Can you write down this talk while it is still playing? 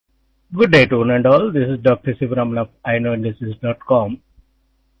Good day to one and all. This is Dr. Sivaraman of iknowindices.com.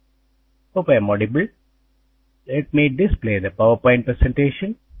 Hope I am audible. Let me display the PowerPoint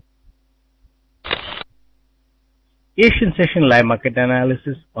presentation. Asian Session Live Market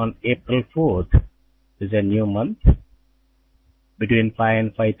Analysis on April 4th is a new month. Between 5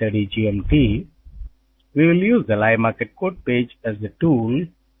 and 5:30 GMT, we will use the live market code page as the tool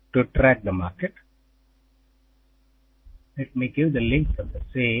to track the market. Let me give the link for the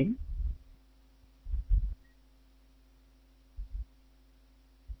same.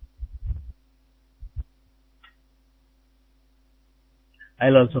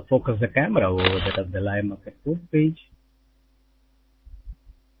 I'll also focus the camera over that of the live market code page.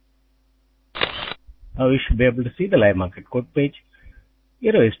 Now we should be able to see the live market code page.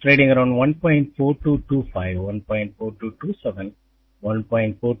 Euro is trading around 1.4225, 1.4227,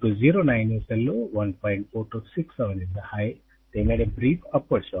 1.4209 is the low, 1.4267 is the high. They made a brief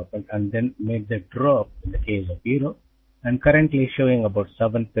upward swap and then made the drop in the case of Euro, and currently showing about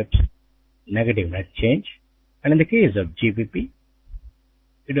 7 pips negative net change. And in the case of GBP,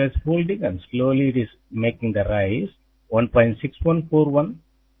 it was holding and slowly it is making the rise. 1.6141,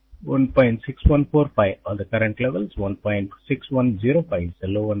 1.6145 are the current levels, 1.6105 is the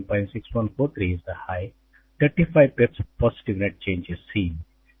low, 1.6143 is the high. 35 pips positive net change is seen.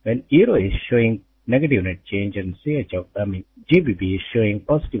 When Euro is showing negative net change and GBP is showing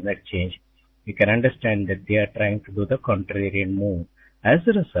positive net change, we can understand that they are trying to do the contrarian move. As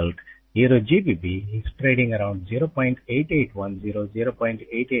a result, Euro GBP is trading around 0.8810,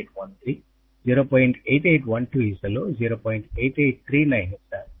 0.8813, 0.8812 is the low, 0.8839 is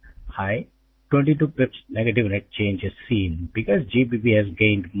the high. 22 pips negative net change is seen because GBP has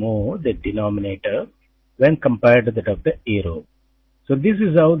gained more, the denominator, when compared to that of the Euro. So this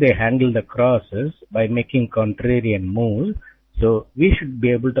is how they handle the crosses, by making contrarian moves. So we should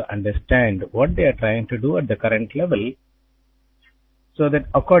be able to understand what they are trying to do at the current level, so that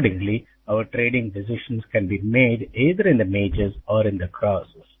accordingly our trading decisions can be made either in the majors or in the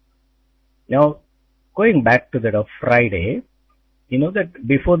crosses. Now, going back to that of Friday, you know that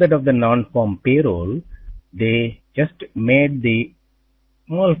before that of the non-farm payroll, they just made the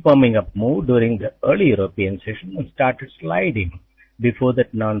small firming up move during the early European session and started sliding before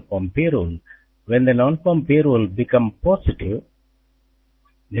that non-farm payroll. When the non-farm payroll became positive,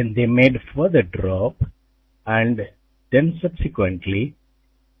 then they made further drop and then subsequently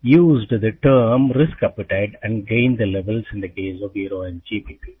used the term risk appetite and gained the levels in the case of Euro and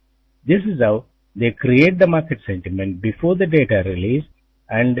GBP. This is how they create the market sentiment before the data release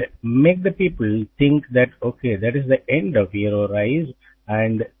and make the people think that, okay, that is the end of Euro rise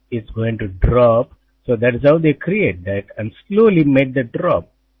and it's going to drop. So that is how they create that and slowly made the drop.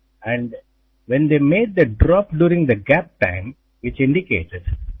 And when they made the drop during the gap time, which indicated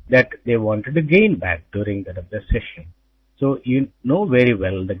that they wanted to gain back during that of the session. So you know very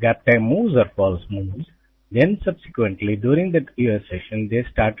well the gap time moves are false moves. Then subsequently during that US session, they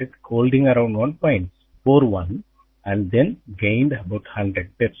started holding around 1.41 and then gained about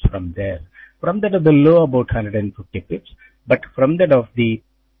 100 pips from there. From that of the low about 150 pips, but from that of the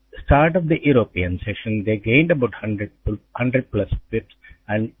start of the European session, they gained about 100 plus pips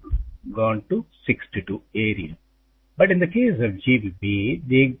and gone to 62 area. But in the case of GBP,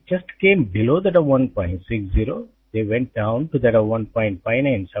 they just came below that of 1.60. They went down to that of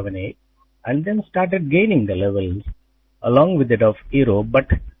 1.5978 and then started gaining the levels along with that of Euro, but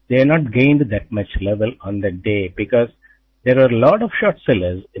they have not gained that much level on the day because there are a lot of short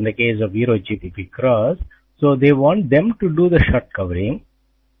sellers in the case of Euro GBP cross. So they want them to do the short covering.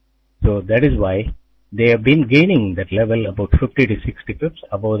 So that is why they have been gaining that level about 50 to 60 pips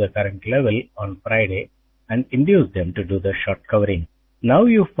above the current level on Friday and induce them to do the short covering. Now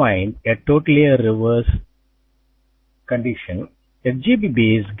you find a totally reverse condition that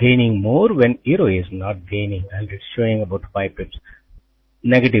GBP is gaining more when Euro is not gaining and it's showing about 5 pips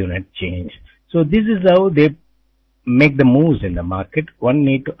negative net change. So this is how they make the moves in the market. One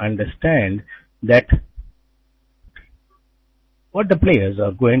need to understand that what the players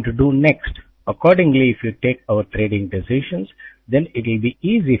are going to do next. Accordingly, if you take our trading decisions, then it will be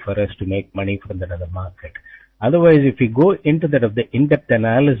easy for us to make money from that other market. Otherwise, if we go into that of the in-depth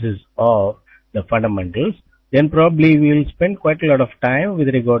analysis of the fundamentals, then probably we will spend quite a lot of time with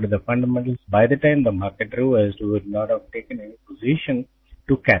regard to the fundamentals. By the time the market reversed, we would not have taken any position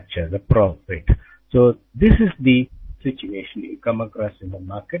to capture the profit. So this is the situation you come across in the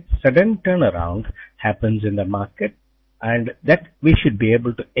market. Sudden turnaround happens in the market, and that we should be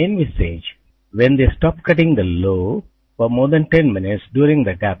able to envisage when they stop cutting the low for more than 10 minutes during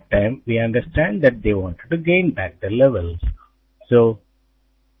the gap time. We understand that they wanted to gain back the levels. So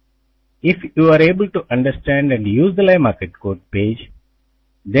If you are able to understand and use the live market code page,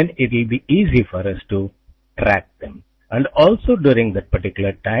 then it will be easy for us to track them. And also during that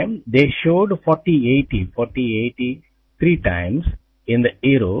particular time, they showed 40-80 three times in the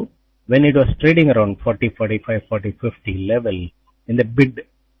euro when it was trading around 40-45, 40-50 level in the bid.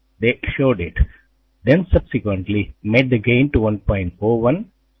 They showed it. Then subsequently made the gain to 1.41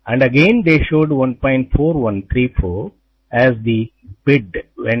 and again they showed 1.4134 as the bid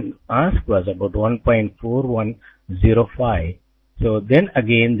when asked was about 1.4105. So then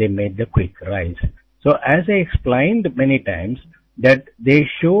again they made the quick rise. So as I explained many times that they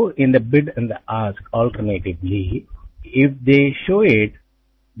show in the bid and the ask alternatively. If they show it,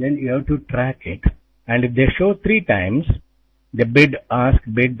 then you have to track it. And if they show three times, the bid, ask,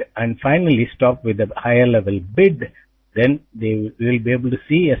 bid, and finally stop with a higher level bid, then they will be able to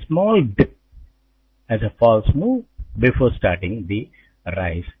see a small dip as a false move before starting the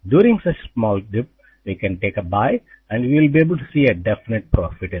rise. During such small dip, we can take a buy and we will be able to see a definite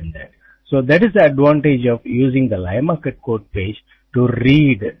profit in that. So that is the advantage of using the live market code page to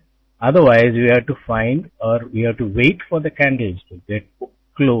read. Otherwise, we have to find or we have to wait for the candles to get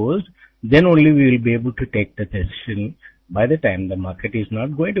closed. Then only we will be able to take the decision by the time the market is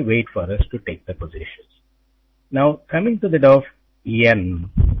not going to wait for us to take the positions. Now, coming to the of yen,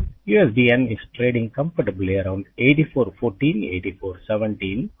 USD-yen is trading comfortably around 84.14,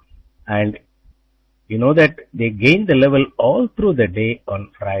 84.17, and you know that they gained the level all through the day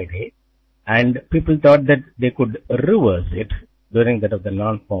on Friday, and people thought that they could reverse it during that of the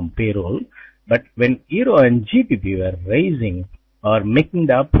non-farm payroll. But when Euro and GBP were raising or making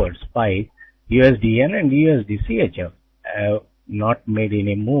the upward spike, USD-yen and USD-CHF have not made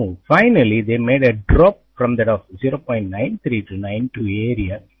any move. Finally, they made a drop from that of 0.93 to 92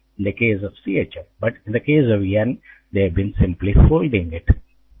 area in the case of CHF. But in the case of yen, they have been simply holding it.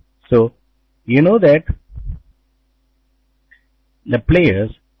 So, you know that the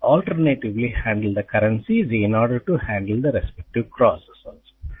players alternatively handle the currencies in order to handle the respective crosses also.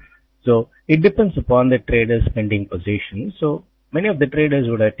 So, it depends upon the trader's spending position. So, many of the traders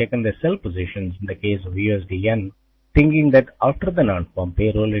would have taken the sell positions in the case of USD-yen, thinking that after the non-farm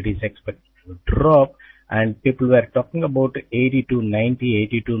payroll, it is expected to drop, and people were talking about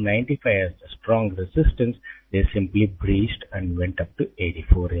 82.90, 82.95 as a strong resistance. They simply breached and went up to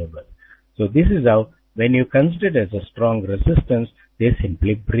 84 level. So this is how, when you consider it as a strong resistance, they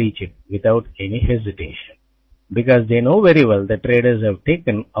simply breach it without any hesitation. Because they know very well the traders have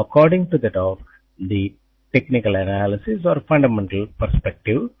taken, according to that of the technical analysis or fundamental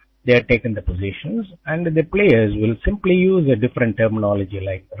perspective, they have taken the positions, and the players will simply use a different terminology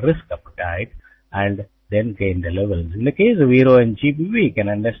like risk appetite and then gain the levels. In the case of Euro and GBP, we can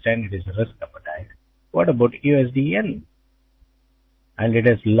understand it is risk appetite. What about USD-yen? And it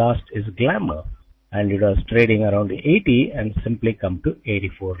has lost its glamour, and it was trading around 80 and simply come to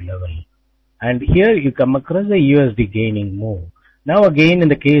 84 level. And here you come across the USD gaining move. Now again in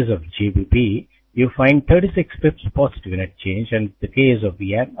the case of GBP, you find 36 pips positive net change, and in the case of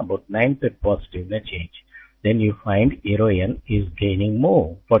yen about 9 pips positive net change. Then you find Euro yen is gaining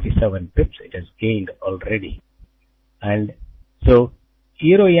more, 47 pips it has gained already. And so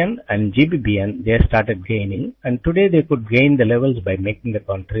Euro yen and GBP yen, they started gaining, and today they could gain the levels by making the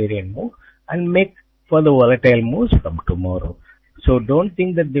contrarian move and make further volatile moves from tomorrow. So don't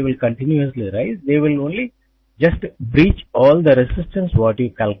think that they will continuously rise. They will only just breach all the resistance what you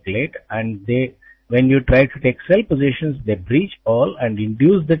calculate, and they, when you try to take sell positions, they breach all and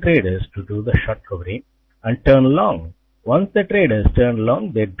induce the traders to do the short covering and turn long. Once the traders turn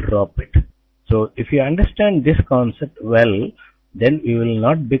long, they drop it. So if you understand this concept well, then you will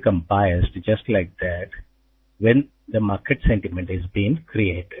not become biased just like that when the market sentiment is being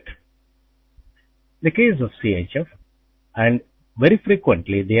created. The case of CHF, and very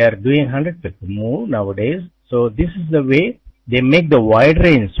frequently they are doing 100 pip move nowadays. So this is the way they make the wide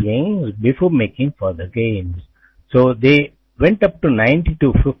range swings before making further gains. So they went up to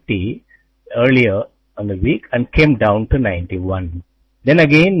 92.50 earlier on the week and came down to 91. Then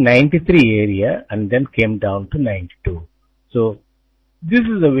again 93 area and then came down to 92. So this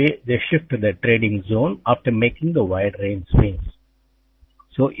is the way they shift to the trading zone after making the wide range swings.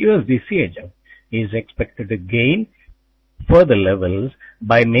 So USD-CHF is expected to gain further levels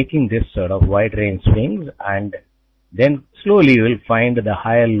by making this sort of wide range swings, and then slowly you will find the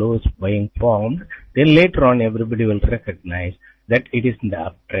higher lows being formed. Then later on everybody will recognize that it is in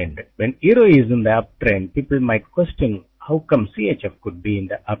the uptrend. When Euro is in the uptrend, people might question how come CHF could be in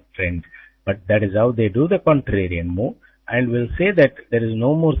the uptrend, but that is how they do the contrarian move, and will say that there is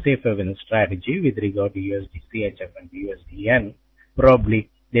no more safe haven strategy with regard to USD-CHF and USD-yen. Probably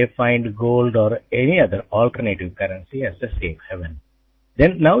they find gold or any other alternative currency as a safe haven.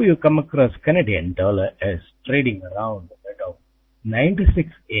 Then now you come across Canadian dollar as trading around that of 96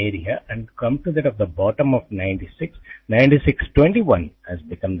 area and come to that of the bottom of 96. 96.21 has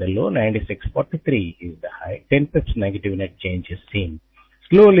become the low. 96.43 is the high. 10 pips negative net change is seen.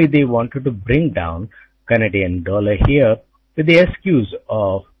 Slowly they wanted to bring down Canadian dollar here with the excuse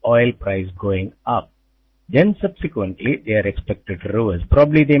of oil price going up. Then subsequently they are expected to reverse.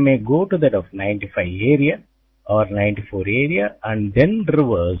 Probably they may go to that of 95 area or 94 area and then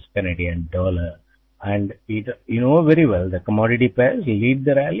reverse Canadian dollar. And you know very well the commodity pairs lead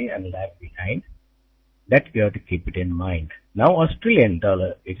the rally and lag behind. That you have to keep it in mind. Now Australian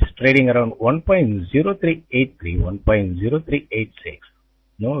dollar, it's trading around 1.0383, 1.0386,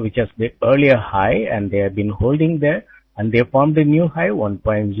 which is the earlier high, and they have been holding there, and they formed a new high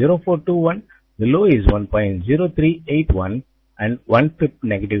 1.0421. The low is 1.0381, and 1 pip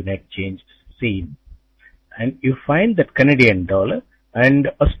negative net change seen. And you find that Canadian dollar and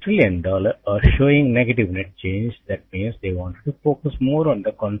Australian dollar are showing negative net change. That means they wanted to focus more on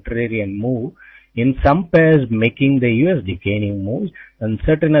the contrarian move. In some pairs making the USD gaining moves and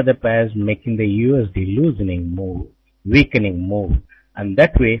certain other pairs making the USD loosening move, weakening move. And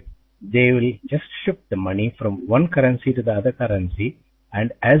that way they will just shift the money from one currency to the other currency,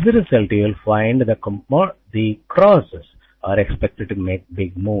 and as a result you will find the crosses are expected to make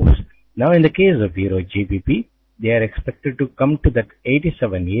big moves. Now in the case of Euro GBP, they are expected to come to that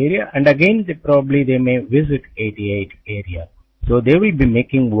 87 area, and again they may visit 88 area. So they will be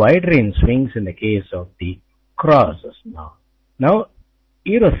making wide range swings in the case of the crosses now. Now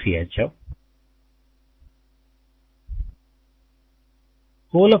Euro CHF,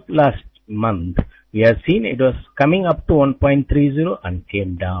 whole of last month we have seen it was coming up to 1.30 and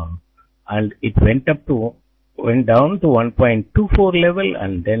came down, and it went down to 1.24 level,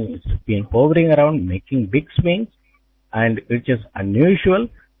 and then it's been hovering around making big swings, and which is unusual.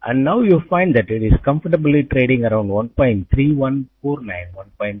 And now you find that it is comfortably trading around 1.3149,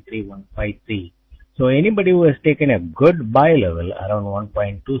 1.3153. So anybody who has taken a good buy level around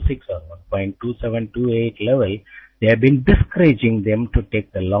 1.26 or 1.2728 level, they have been discouraging them to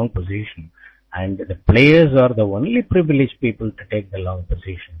take the long position. And the players are the only privileged people to take the long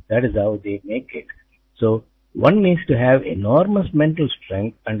position. That is how they make it. So one needs to have enormous mental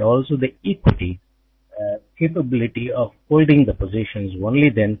strength and also the equity capability of holding the positions. Only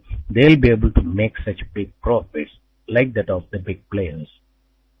then they'll be able to make such big profits like that of the big players.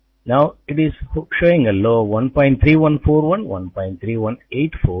 Now it is showing a low 1.3141,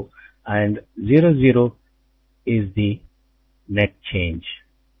 1.3184, and 00 is the net change,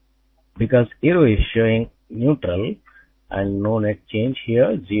 because Euro is showing neutral and no net change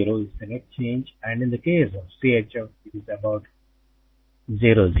here. 0 is the net change, and in the case of CHF it is about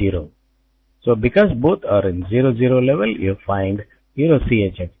 00. So because both are in 00 level, you find Euro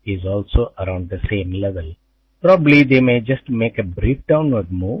CHF is also around the same level. Probably they may just make a brief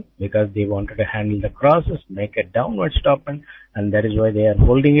downward move because they wanted to handle the crosses, make a downward stop, and that is why they are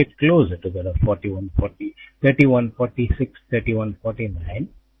holding it closer to the 41.40, 31.46, 31.49.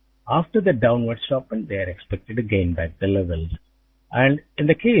 After the downward stop, they are expected to gain back the levels. And in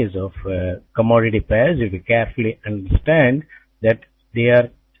the case of commodity pairs, if you carefully understand that they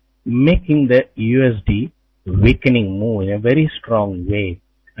are making the USD weakening move in a very strong way,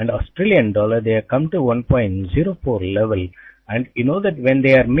 and Australian dollar, they have come to 1.04 level, and you know that when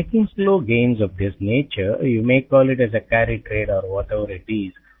they are making slow gains of this nature, you may call it as a carry trade or whatever it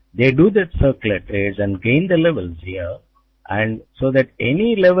is, they do that circular trades and gain the levels here, and so that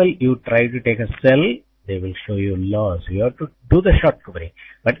any level you try to take a sell, they will show you loss. You have to do the short covering.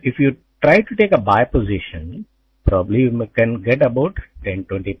 But if you try to take a buy position, probably you can get about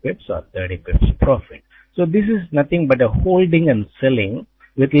 10-20 pips or 30 pips profit. So this is nothing but a holding and selling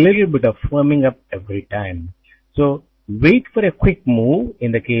with a little bit of firming up every time. So wait for a quick move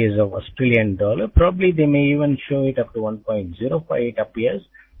in the case of Australian dollar. Probably they may even show it up to 1.058 up here,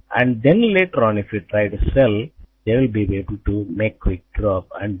 and then later on if you try to sell, they will be able to make quick drop.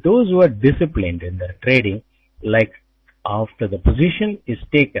 And those who are disciplined in their trading, like after the position is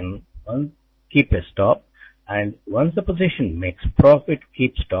taken, keep a stop, and once the position makes profit,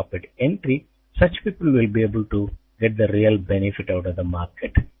 keep stop at entry. Such people will be able to get the real benefit out of the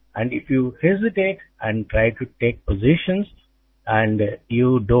market. And if you hesitate and try to take positions and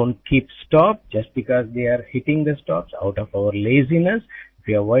you don't keep stop just because they are hitting the stops out of our laziness, if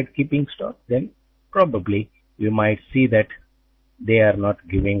you avoid keeping stop, then probably you might see that they are not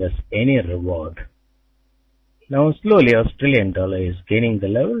giving us any reward. Now slowly Australian dollar is gaining the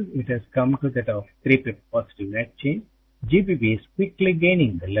level. It has come to that of 3 pip positive net change. GBP is quickly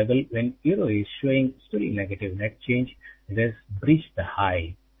gaining the level when euro is showing still negative net change. It has breached the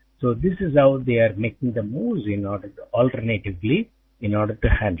high. So this is how they are making the moves in order to alternatively in order to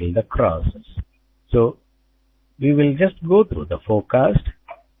handle the crosses. So we will just go through the forecast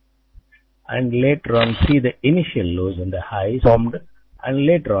and later on see the initial lows and the highs formed and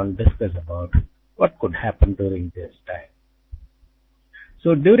later on discuss about what could happen during this time.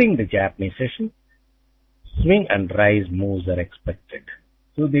 So during the Japanese session, swing and rise moves are expected.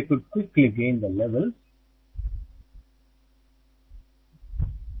 So they could quickly gain the levels.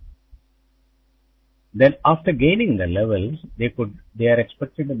 Then after gaining the levels, they are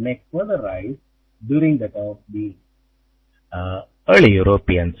expected to make further rise during that of the early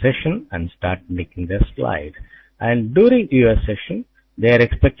European session and start making the slide. And during US session, they are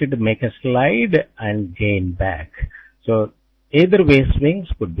expected to make a slide and gain back. So either way swings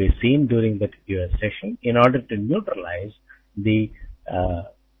could be seen during that US session in order to neutralize the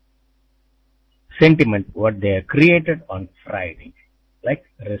sentiment what they have created on Friday, like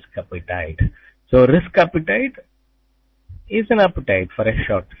risk appetite. So risk appetite is an appetite for a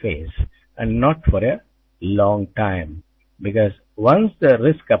short phase and not for a long time, because once the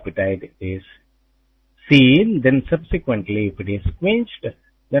risk appetite is seen, then subsequently if it is quenched,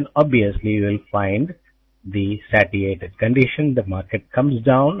 then obviously you will find the satiated condition, the market comes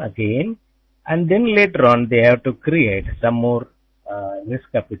down again, and then later on they have to create some more risk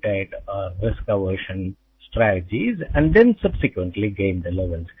appetite or risk aversion strategies and then subsequently gain the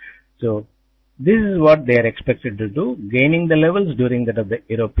levels. So this is what they are expected to do, gaining the levels during that of the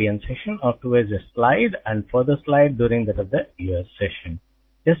European session, afterwards a slide and further slide during that of the US session.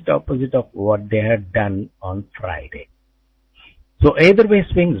 Just opposite of what they had done on Friday. So either way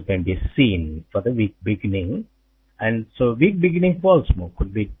swings can be seen for the week beginning, and so week beginning false move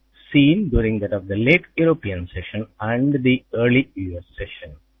could be seen during that of the late European session and the early US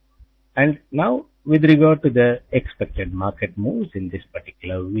session. And now with regard to the expected market moves in this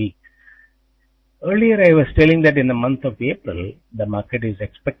particular week. Earlier I was telling that in the month of April, the market is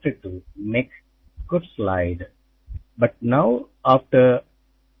expected to make good slide. But now after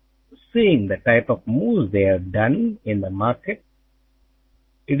seeing the type of moves they have done in the market,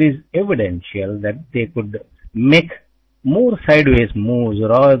 it is evidential that they could make more sideways moves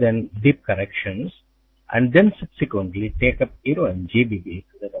rather than deep corrections and then subsequently take up euro and GBP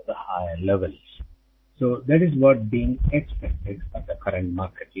to the higher levels. So that is what being expected at the current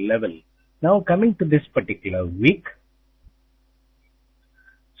market level. Now coming to this particular week,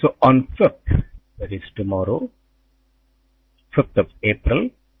 so on 5th, that is tomorrow, 5th of April,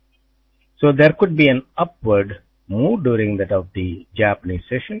 so there could be an upward move during that of the Japanese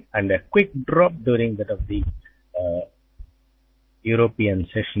session and a quick drop during that of the European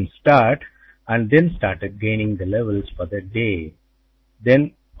session start, and then started gaining the levels for the day.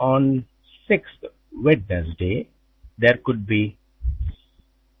 Then on 6th, Wednesday, there could be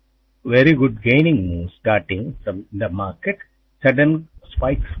very good gaining moves starting from the market. Sudden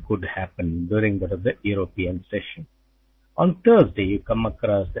spikes could happen during that of the European session. On Thursday, you come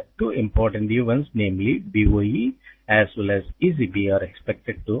across the two important events, namely BOE as well as ECB are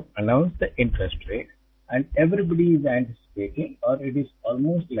expected to announce the interest rate, and everybody is anticipating, or it is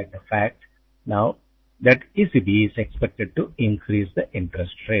almost like a fact now, that ECB is expected to increase the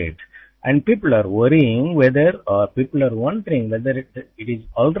interest rate. And people are worrying whether, or people are wondering whether it is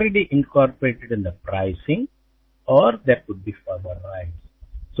already incorporated in the pricing or there could be further rise.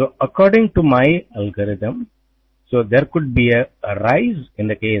 So according to my algorithm, so there could be a rise in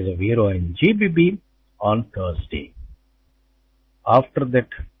the case of euro and GBP on Thursday. After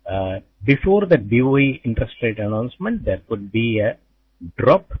that, before the BOE interest rate announcement, there could be a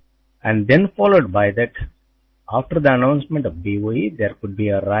drop, and then followed by that, after the announcement of BOE, there could be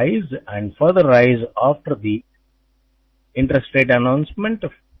a rise and further rise after the interest rate announcement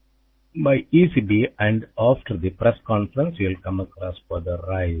by ECB, and after the press conference, you will come across further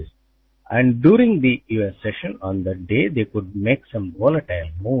rise. And during the US session on that day, they could make some volatile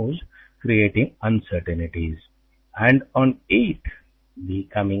moves, creating uncertainties. And on 8th, the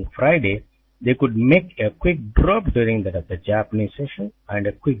coming Friday, they could make a quick drop during that of the Japanese session and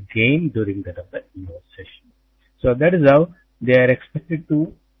a quick gain during that of the US session. So that is how they are expected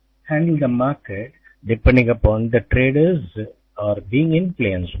to handle the market, depending upon the traders are being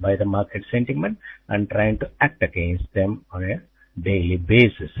influenced by the market sentiment and trying to act against them on a daily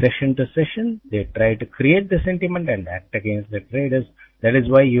basis. Session to session, they try to create the sentiment and act against the traders. That is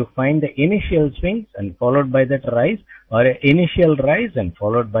why you find the initial swings and followed by that rise, or an initial rise and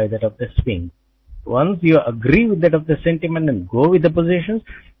followed by that of the swing. Once you agree with that of the sentiment and go with the positions,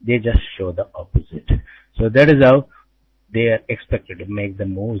 they just show the opposite. So that is how they are expected to make the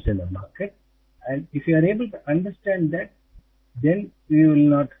moves in the market. And if you are able to understand that, then we will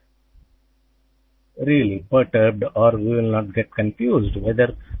not really perturbed, or we will not get confused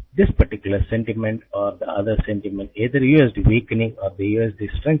whether this particular sentiment or the other sentiment, either USD weakening or the USD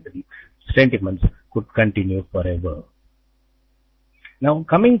strengthening sentiments, could continue forever. Now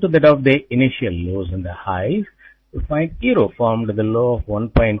coming to that of the initial lows and the highs, we find Euro formed the low of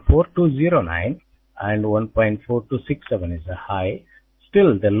 1.4209 and 1.4267 is the high.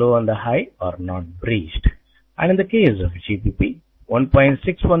 Still the low and the high are not breached. And in the case of GBP,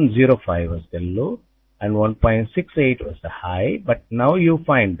 1.6105 was the low and 1.68 was the high, but now you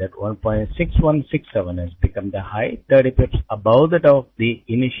find that 1.6167 has become the high, 30 pips above that of the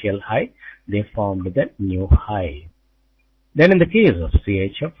initial high. They formed the new high. Then in the case of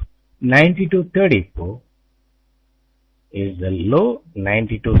CHF, 92.34 is the low,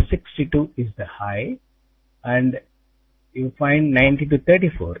 92.62 is the high, and you find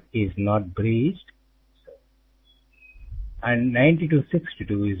 92.34 is not breached, and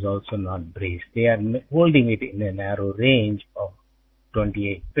 92.62 is also not breached. They are holding it in a narrow range of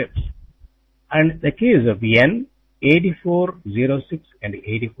 28 pips. And the case of Yen, 84.06 and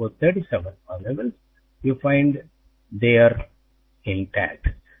 84.37 are levels. You find they are intact.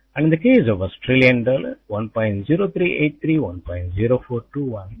 And in the case of Australian dollar, 1.0383,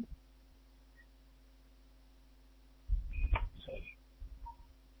 1.0421.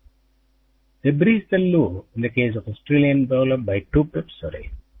 They breached the low in the case of Australian dollar by 2 pips,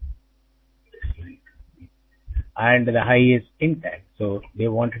 and the high is intact. So they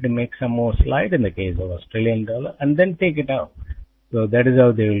wanted to make some more slide in the case of Australian dollar and then take it out. So that is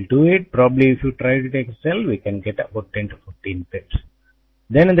how they will do it. Probably if you try to take a sell, we can get about 10 to 15 pips.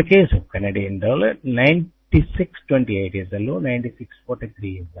 Then in the case of Canadian dollar, 96.28 is the low,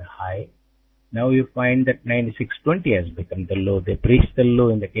 96.43 is the high. Now you find that 96.20 has become the low. They breached the low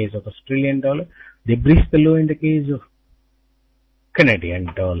in the case of Australian dollar. They breached the low in the case of Canadian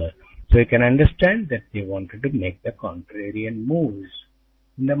dollar. So you can understand that they wanted to make the contrarian moves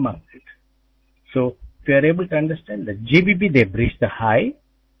in the market. So if you are able to understand that GBP, they breached the high,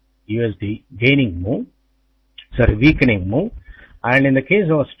 USD gaining move, weakening move. And in the case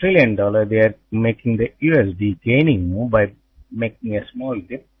of Australian dollar, they are making the USD gaining move by making a small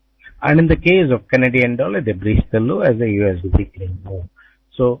dip. And in the case of Canadian dollar, they breached the low as a USD weakening move.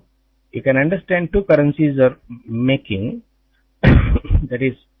 So you can understand two currencies are making, that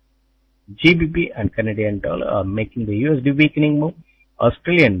is GBP and Canadian dollar are making the USD weakening move.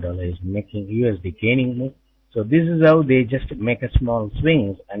 Australian dollar is making USD gaining move. So this is how they just make a small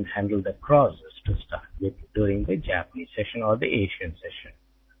swings and handle the crosses to start with during the Japanese session or the Asian session.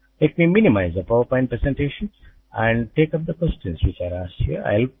 Let me minimize the PowerPoint presentation and take up the questions which are asked here.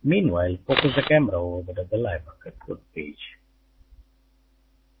 I'll meanwhile focus the camera over the live market page.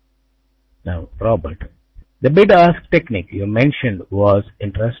 Now, Robert, the bid-ask technique you mentioned was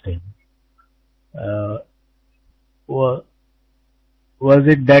interesting. Was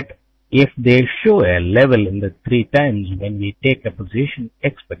it that if they show a level in the 3 times when we take a position,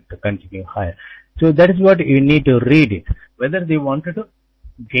 expect to continue higher? So that is what you need to read it, whether they wanted to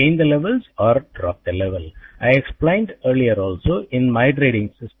gain the levels or drop the level. I explained earlier also in my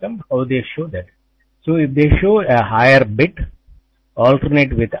trading system how they show that. So if they show a higher bid,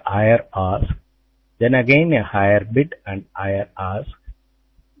 alternate with higher ask, then again a higher bid and higher ask,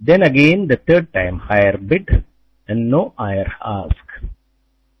 then again the third time higher bid and no higher ask,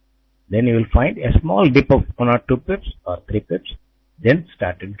 then you will find a small dip of 1 or 2 pips or 3 pips, then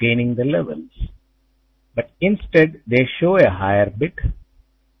started gaining the levels. But instead they show a higher bid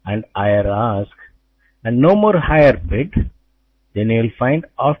and higher ask and no more higher bid, then you will find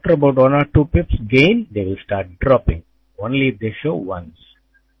after about 1 or 2 pips gain, they will start dropping only if they show once.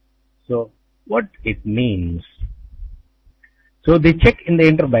 So what it means? So they check in the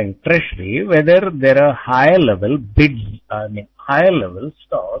interbank treasury whether there are higher level bids, higher level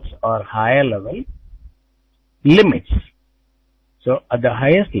stops or higher level limits. So at the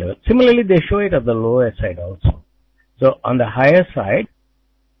highest level, similarly they show it at the lower side also. So on the higher side,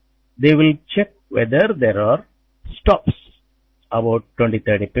 they will check whether there are stops about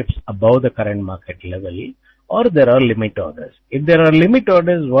 20-30 pips above the current market level or there are limit orders. If there are limit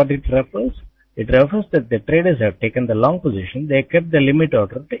orders, what it refers? It refers that the traders have taken the long position, they kept the limit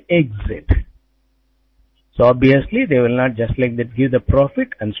order to exit. So obviously they will not just like that give the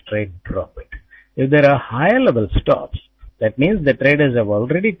profit and straight drop it. If there are higher level stops, that means the traders have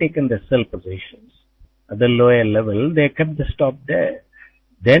already taken the sell positions. At the lower level, they kept the stop there.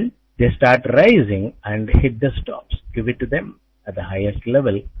 Then they start rising and hit the stops. Give it to them at the highest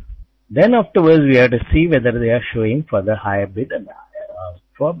level. Then afterwards we have to see whether they are showing further higher bid and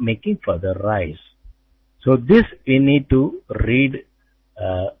for making further rise. So this we need to read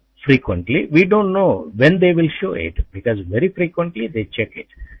frequently. We don't know when they will show it because very frequently they check it.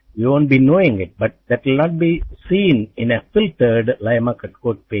 We won't be knowing it, but that will not be seen in a filtered live market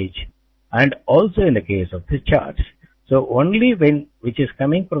quote page and also in the case of the charts. So only when which is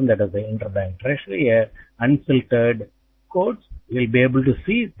coming from that of the interbank treasury unfiltered quotes, we'll be able to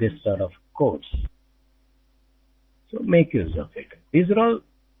see this sort of quotes. So make use of it. These are all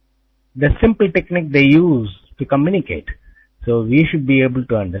the simple technique they use to communicate. So we should be able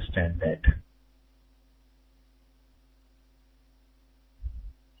to understand that.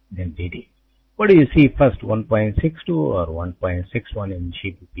 Then DD. What do you see first, 1.62 or 1.61 in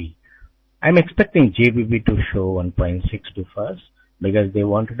GBP? I'm expecting GBP to show 1.62 first because they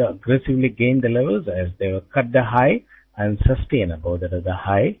wanted to aggressively gain the levels as they were cut the high and sustain above that of the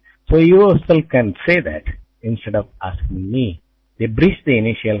high. So you yourself can say that instead of asking me. They breached the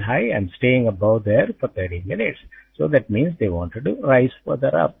initial high and staying above there for 30 minutes. So that means they wanted to rise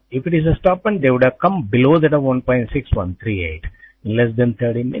further up. If it is a stop and they would have come below that of 1.6138 in less than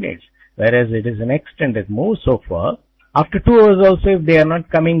 30 minutes. Whereas it is an extended move so far. After 2 hours also if they are not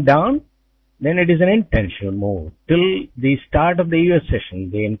coming down, then it is an intentional move. Till the start of the US session,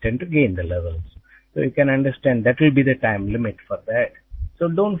 they intend to gain the levels. So you can understand that will be the time limit for that. So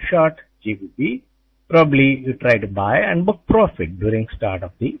don't short GBP. Probably you try to buy and book profit during start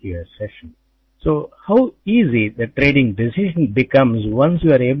of the US session. So how easy the trading decision becomes once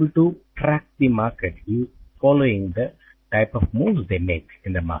you are able to track the market, you following the type of moves they make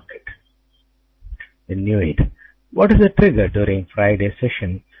in the market. They knew it. What is the trigger during Friday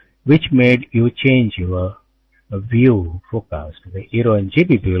session which made you change your view forecast? The Euro and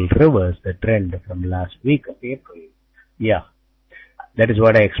GBP will reverse the trend from last week of April. Yeah, that is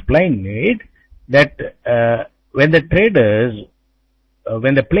what I explained it. That when the traders,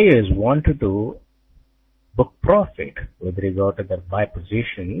 when the players wanted to book profit with regard to their buy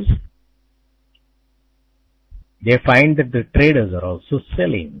positions, they find that the traders are also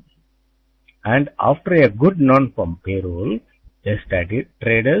selling. And after a good non-farm payroll, they started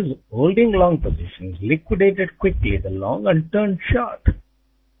traders holding long positions, liquidated quickly the long and turned short.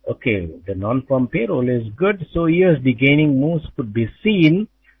 Okay, the non-farm payroll is good, so USD gaining moves could be seen.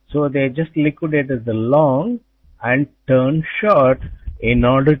 So they just liquidated the long and turned short in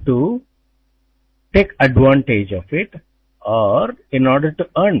order to take advantage of it or in order to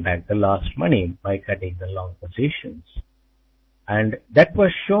earn back the lost money by cutting the long positions. And that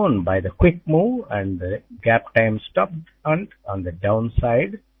was shown by the quick move and the gap time stop hunt on the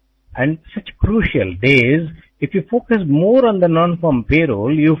downside. And such crucial days, if you focus more on the non-farm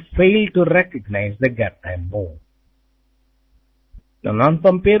payroll, you fail to recognize the gap time move. The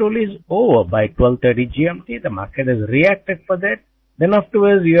non-farm payroll is over by 12:30 GMT. The market has reacted for that. Then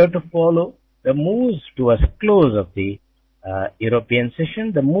afterwards, you have to follow the moves towards close of the European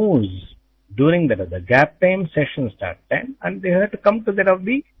session. The moves during the gap time, session start time, and they have to come to that of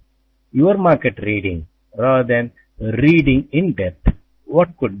the your market reading rather than reading in depth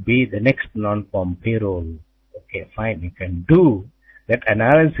what could be the next non-farm payroll. Okay, fine, you can do that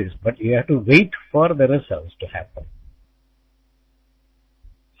analysis, but you have to wait for the results to happen.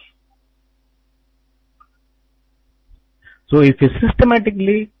 So if you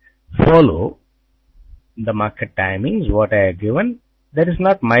systematically follow the market timings, what I have given, that is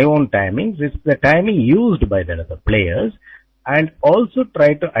not my own timings, it's the timing used by the other players, and also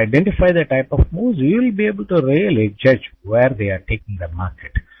try to identify the type of moves, you will be able to really judge where they are taking the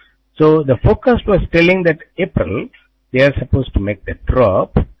market. So the forecast was telling that April, they are supposed to make the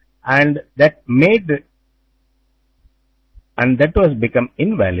drop, and that was become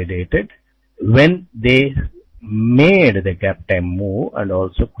invalidated when they made the gap time move and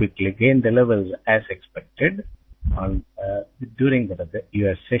also quickly gained the levels as expected on during the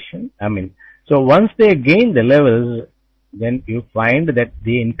US session. So once they gain the levels, then you find that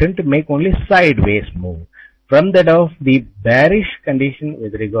they intend to make only sideways move. From that of the bearish condition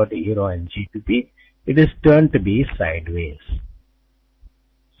with regard to Euro and GBP, it is turned to be sideways.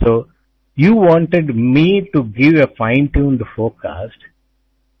 So you wanted me to give a fine-tuned forecast.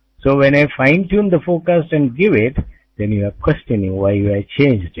 So when I fine-tune the forecast and give it, then you are questioning why you have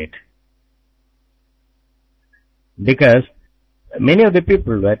changed it. Because many of the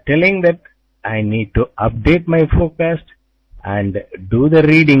people were telling that I need to update my forecast and do the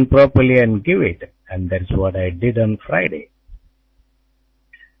reading properly and give it. And that's what I did on Friday.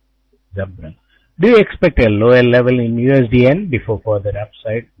 Do you expect a lower level in USDN before further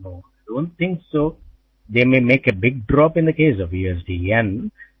upside? No, I don't think so. They may make a big drop in the case of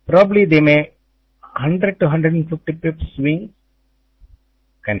USDN. Probably they may 100 to 150 pips swing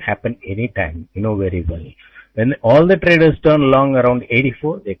can happen anytime, you know very well. When all the traders turn long around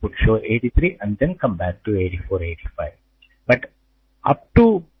 84, they could show 83 and then come back to 84, 85. But up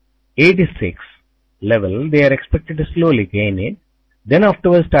to 86 level, they are expected to slowly gain it. Then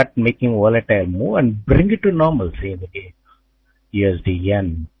afterwards start making volatile move and bring it to normalcy in the game. USD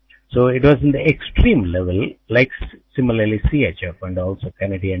yen. So it was in the extreme level, like similarly CHF and also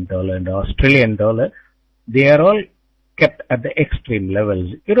Canadian dollar and Australian dollar. They are all kept at the extreme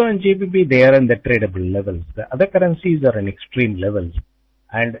levels. Euro and GBP, they are in the tradable levels. The other currencies are in extreme levels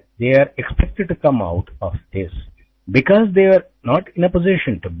and they are expected to come out of this because they are not in a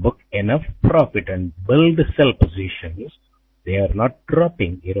position to book enough profit and build sell positions. They are not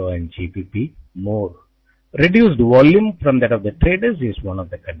dropping Euro and GBP more. Reduced volume from that of the traders is one of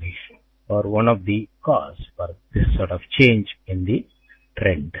the conditions or one of the cause for this sort of change in the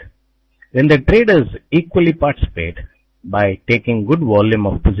trend. When the traders equally participate by taking good volume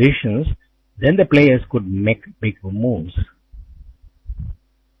of positions, then the players could make big moves.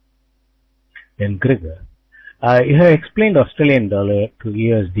 Then Gregor, you have explained Australian dollar to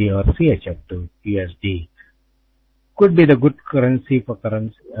USD or CHF to USD. Could be the good currency for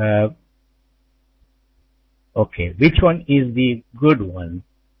currency. Okay, which one is the good one?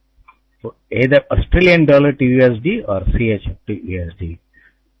 So either Australian dollar to USD or CHF to USD.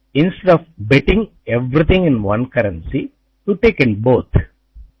 Instead of betting everything in one currency, you take in both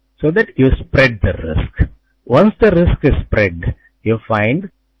so that you spread the risk. Once the risk is spread, you find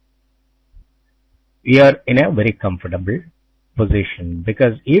you are in a very comfortable position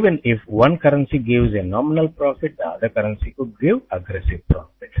because even if one currency gives a nominal profit, the other currency could give aggressive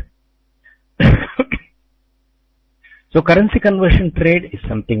profit. So currency conversion trade is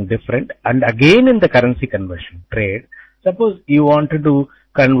something different. And again in the currency conversion trade, suppose you wanted to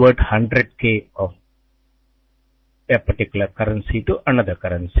convert 100k of a particular currency to another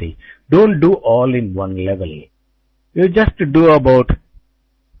currency. Don't do all in one level. You just do about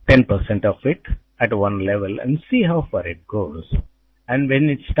 10% of it at one level and see how far it goes. And when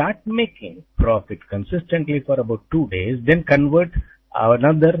it starts making profit consistently for about 2 days, then convert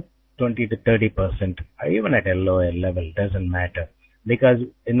another 20 to 30%, even at a lower level, doesn't matter. Because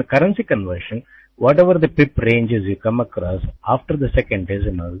in the currency conversion, whatever the pip ranges you come across after the second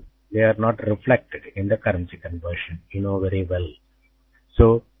decimal, they are not reflected in the currency conversion. You know very well.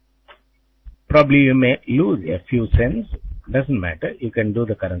 So probably you may lose a few cents. Doesn't matter. You can do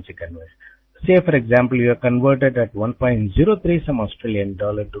the currency conversion. Say for example, you are converted at 1.03 some Australian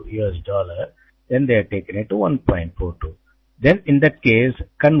dollar to US dollar. Then they are taken it to 1.42. Then in that case,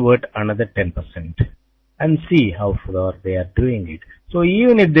 convert another 10% and see how far they are doing it. So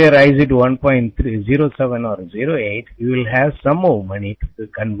even if they rise it to 1.307 or 08, you will have some more money to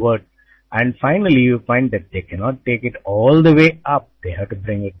convert. And finally, you find that they cannot take it all the way up. They have to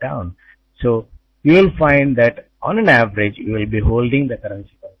bring it down. So you will find that on an average, you will be holding the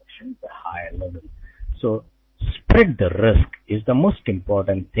currency conversion at a higher level. So spread the risk is the most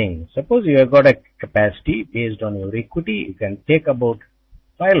important thing. Suppose you have got a capacity based on your equity, you can take about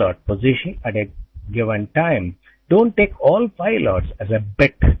 5 lot position at a given time. Don't take all 5 lots as a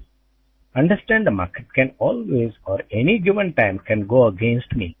bet. Understand the market can always or any given time can go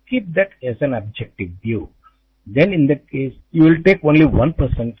against me. Keep that as an objective view. Then in that case, you will take only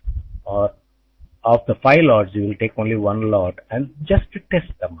 1% or of the 5 lots, you will take only 1 lot and just to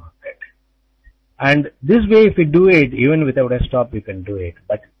test the market. And this way, if you do it, even without a stop, you can do it.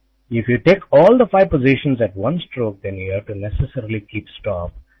 But if you take all the 5 positions at one stroke, then you have to necessarily keep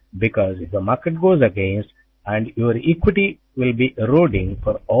stop because if the market goes against and your equity will be eroding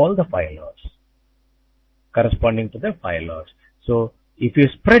for all the 5 lots corresponding to the 5 lots. So if you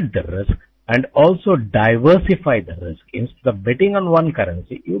spread the risk and also diversify the risk, instead of betting on one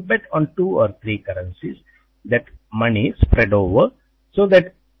currency, you bet on 2 or 3 currencies, that money spread over so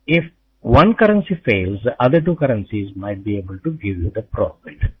that if one currency fails, the other 2 currencies might be able to give you the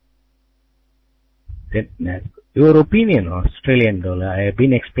profit. Then, your opinion on Australian dollar, I have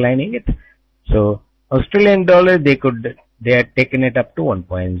been explaining it. So Australian dollar, they had taken it up to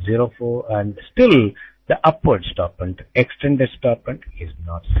 1.04 and still the upward stop and extended stop and is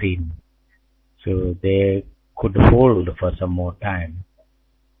not seen. So they could hold for some more time.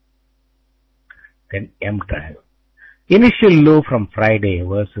 Then M-Drive. Initial low from Friday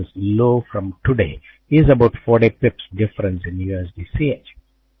versus low from today is about 40 pips difference in USD/CH.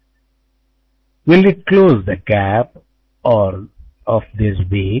 Will it close the gap or of this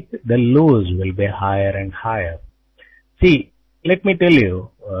week? The lows will be higher and higher. See, let me tell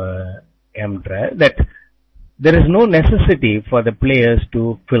you, M-Drive, that there is no necessity for the players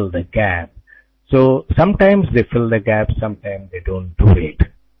to fill the gap. So sometimes they fill the gap, sometimes they don't do it.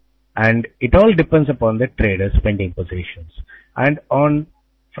 And it all depends upon the traders' pending positions. And on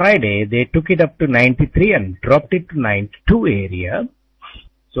Friday, they took it up to 93 and dropped it to 92 area.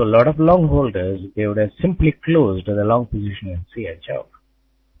 So a lot of long holders, they would have simply closed the long position in CHF.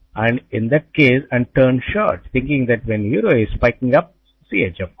 And in that case, and turned short, thinking that when euro is spiking up,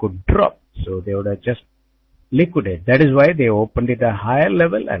 CHF could drop. So they would have just liquidated. That is why they opened it at a higher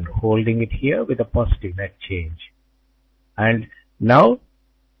level and holding it here with a positive net change. And now,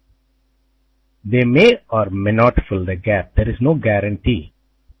 they may or may not fill the gap. There is no guarantee.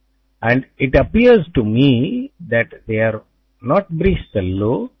 And it appears to me that they are not breached the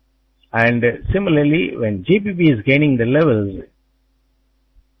low. And similarly, when GBP is gaining the levels,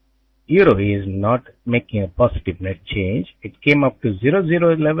 euro is not making a positive net change. It came up to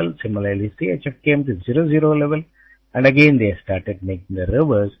 0-0 level. Similarly, CHF came to 0-0 level. And again, they started making the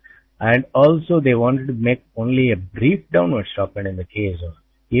reverse. And also, they wanted to make only a brief downward stop in the case of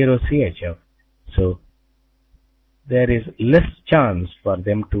euro CHF. So, there is less chance for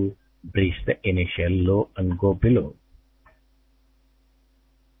them to breach the initial low and go below.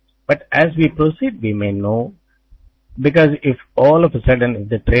 But as we proceed, we may know, because if all of a sudden if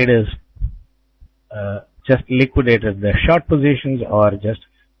the traders just liquidated the short positions or just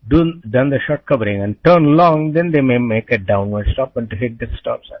done the short covering and turn long, then they may make a downward stop and to hit the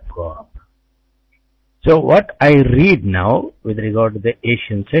stops and go up. So what I read now with regard to the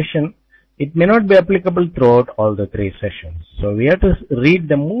Asian session, it may not be applicable throughout all the three sessions. So we have to read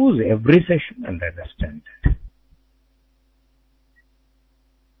the moves every session and understand it.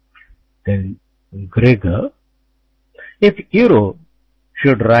 Then Gregor, if euro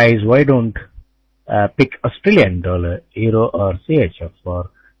should rise, why don't pick Australian dollar, euro or CHF for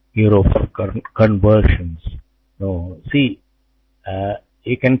euro for conversions? No, see,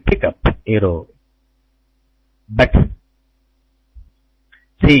 you can pick up euro, but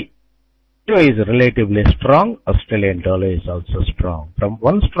see, euro is relatively strong, Australian dollar is also strong. From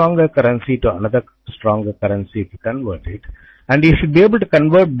one stronger currency to another stronger currency, if you convert it, and you should be able to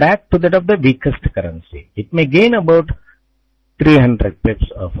convert back to that of the weakest currency. It may gain about 300 pips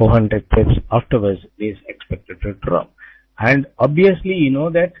or 400 pips, afterwards it is expected to drop. And obviously you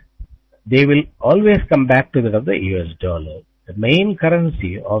know that they will always come back to that of the US dollar. The main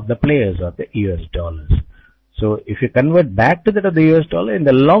currency of the players are the US dollars. So if you convert back to that of the US dollar in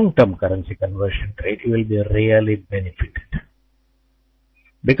the long-term currency conversion trade, you will be really benefited.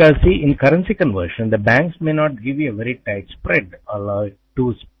 Because see, in currency conversion, the banks may not give you a very tight spread, allow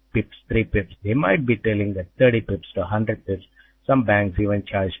 2 pips, 3 pips. They might be telling that 30 pips to 100 pips. Some banks even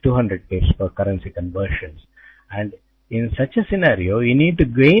charge 200 pips for currency conversions. And in such a scenario, you need to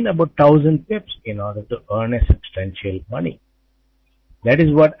gain about 1000 pips in order to earn a substantial money. That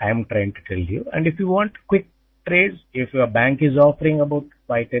is what I am trying to tell you. And if you want quick trades, if your bank is offering about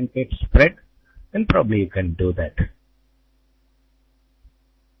 5-10 pips spread, then probably you can do that.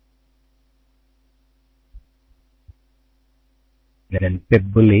 Then Pip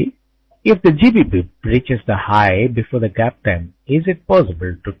Bully, if the GBP reaches the high before the gap time, is it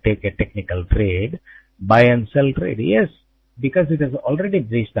possible to take a technical trade, buy and sell trade? Yes, because it has already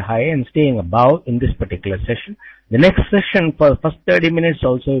reached the high and staying above in this particular session. The next session for the first 30 minutes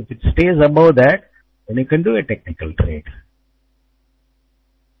also, if it stays above that, then you can do a technical trade.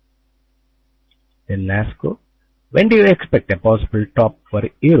 Then NASCO, when do you expect a possible top for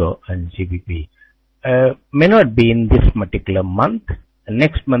euro and GBP? May not be in this particular month.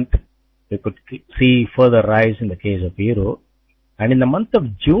 Next month, we could see further rise in the case of euro. And in the month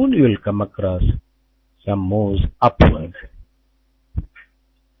of June, you will come across some moves upward.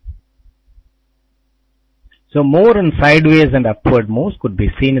 So more and sideways and upward moves could be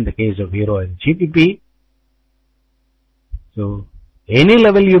seen in the case of euro and GBP. So any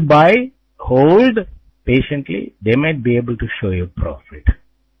level you buy, hold patiently, they might be able to show you profit.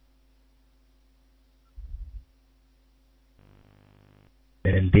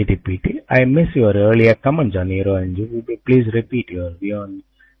 Then DTPT, I miss your earlier comments on euro and GBP. Please repeat your view on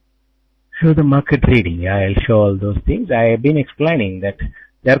show the market reading. Yeah, I'll show all those things. I have been explaining that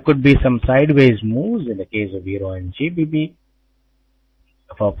there could be some sideways moves in the case of euro and GBP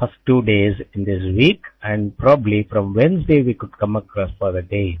for first 2 days in this week, and probably from Wednesday we could come across further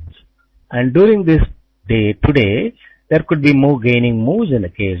gains. And during this day today, there could be more gaining moves in the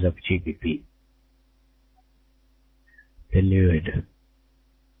case of GBP. Eluid.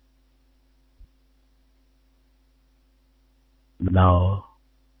 Now,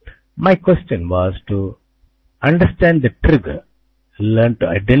 my question was to understand the trigger. learn to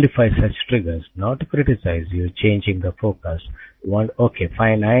identify such triggers, not to criticize you changing the forecast. Okay,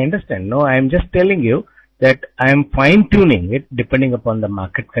 fine, I understand. No, I'm just telling you that I'm fine-tuning it depending upon the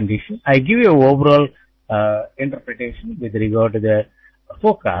market condition. I give you an overall interpretation with regard to the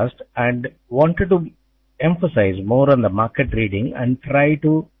forecast and wanted to emphasize more on the market reading and try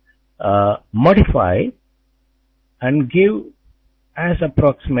to modify and give as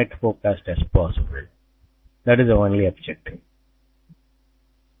approximate forecast as possible. That is the only objective.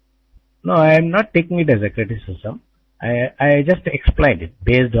 No, I am not taking it as a criticism. I just explained it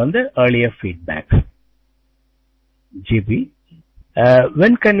based on the earlier feedback. GB,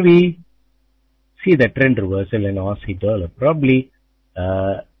 when can we see the trend reversal in Aussie dollar? Probably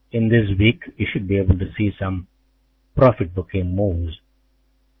in this week you should be able to see some profit booking moves.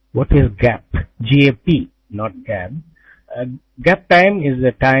 What is gap? GAP, not gap. Gap time is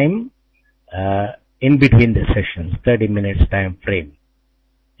the time in between the sessions, 30 minutes time frame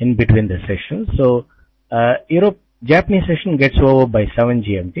in between the sessions. So Japanese session gets over by 7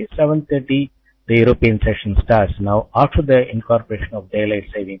 GMT, 7:30 the European session starts. Now after the incorporation of daylight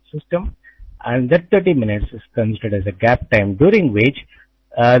saving system, and that 30 minutes is considered as a gap time during which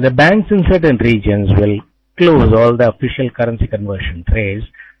the banks in certain regions will close all the official currency conversion trades.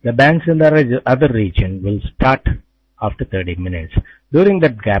 The banks in the other region will start after 30 minutes. During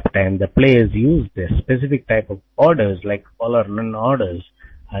that gap time, the players use the specific type of orders like all or none orders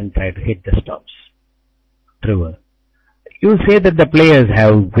and try to hit the stops. Trevor, you say that the players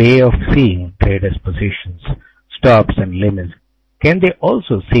have way of seeing traders' positions, stops and limits. Can they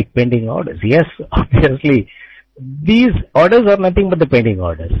also see pending orders? Yes, obviously. These orders are nothing but the pending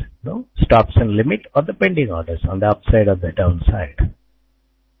orders. No? Stops and limit or the pending orders on the upside or the downside.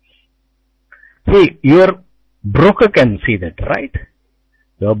 See, your broker can see that, right?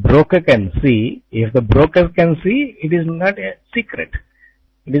 Your broker can see. If the broker can see, it is not a secret.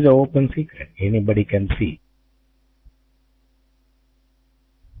 It is an open secret. Anybody can see.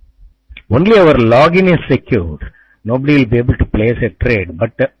 Only our login is secured. Nobody will be able to place a trade.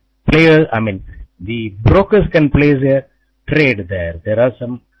 But the players, the brokers can place a trade there. There are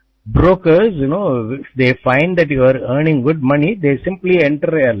some brokers, if they find that you are earning good money, they simply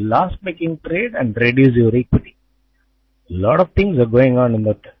enter a loss-making trade and reduce your equity. A lot of things are going on in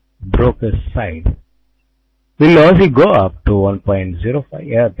that broker's side. Will Aussie go up to 1.05?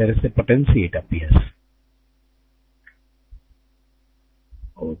 Yeah, there is a potential, it appears.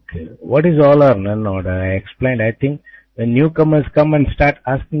 Okay. What is all or none order? I explained. I think when newcomers come and start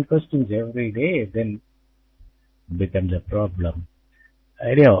asking questions every day, then it becomes a problem.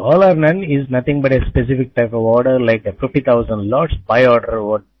 Anyhow, all or none is nothing but a specific type of order like a 50,000 lots buy order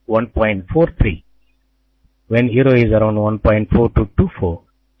 1.43 when euro is around 1.4224.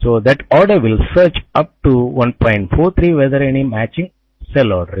 So that order will surge up to 1.43 whether any matching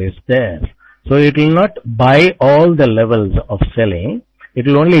sell order is there. So it will not buy all the levels of selling. It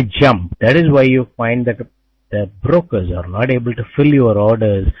will only jump. That is why you find that the brokers are not able to fill your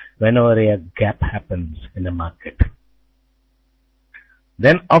orders whenever a gap happens in the market.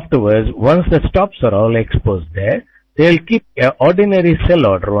 Then afterwards, once the stops are all exposed there, they will keep an ordinary sell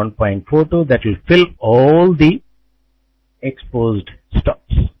order 1.42 that will fill all the exposed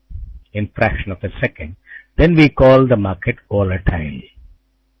stops in fraction of a second. Then we call the market volatile.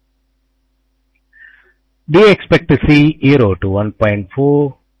 Do you expect to see euro to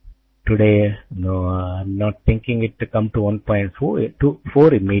 1.4 today? No, I'm not thinking it to come to 1.4 to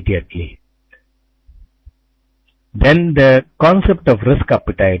 4 immediately. Then the concept of risk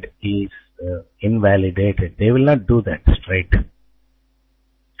appetite is invalidated. They will not do that straight.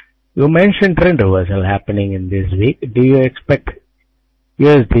 You mentioned trend reversal happening in this week. Do you expect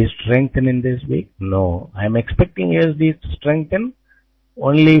USD strengthen in this week? No, I'm expecting USD to strengthen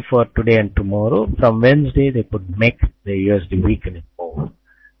only for today and tomorrow. From Wednesday, they could make the USD weakening move.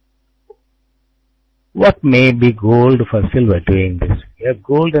 What may be gold for silver doing this? Yeah,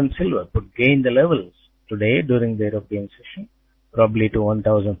 gold and silver could gain the levels today during the European session, probably to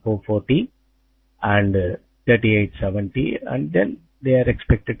 1,440 and 3870, and then they are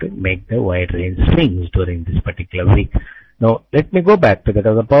expected to make the wide range swings during this particular week. Now, let me go back to that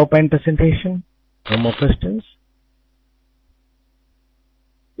other PowerPoint presentation. No more questions?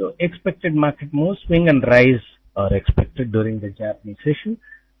 So, expected market moves, swing and rise are expected during the Japanese session,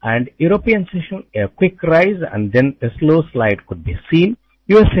 and European session, a quick rise and then a slow slide could be seen.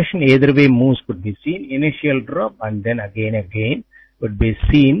 US session, either way moves could be seen, initial drop and then again would be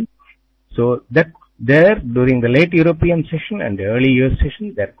seen. So that there during the late European session and the early US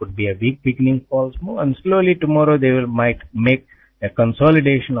session, there could be a weak beginning false move, and slowly tomorrow they might make a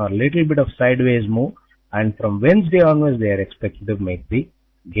consolidation or little bit of sideways move and from Wednesday onwards they are expected to make the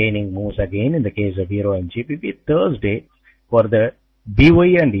gaining moves again in the case of Euro and GBP. Thursday, for the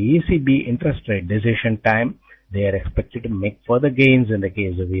BOE and ECB interest rate decision time, they are expected to make further gains in the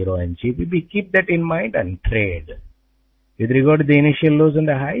case of Euro and GBP. Keep that in mind and trade. With regard to the initial lows and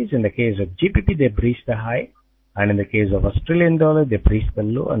the highs, in the case of GBP, they breached the high, and in the case of Australian dollar, they breached the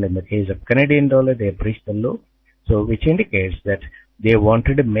low, and in the case of Canadian dollar, they breached the low. So, which indicates that they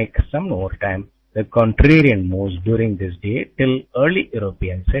wanted to make some more time the contrarian moves during this day till early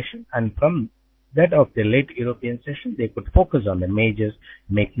European session, and from that of the late European session, they could focus on the majors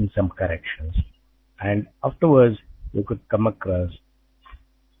making some corrections. And afterwards, you could come across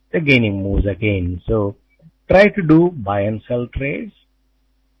the gaining moves again. So, try to do buy and sell trades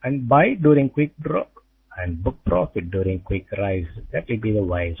and buy during quick drop and book profit during quick rise. That will be the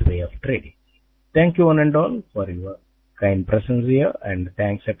wise way of trading. Thank you one and all for your kind presence here, and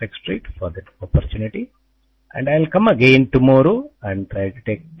thanks FX Street for that opportunity. And I'll come again tomorrow and try to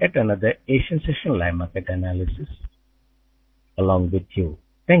take yet another Asian session live market analysis along with you.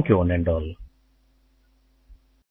 Thank you one and all.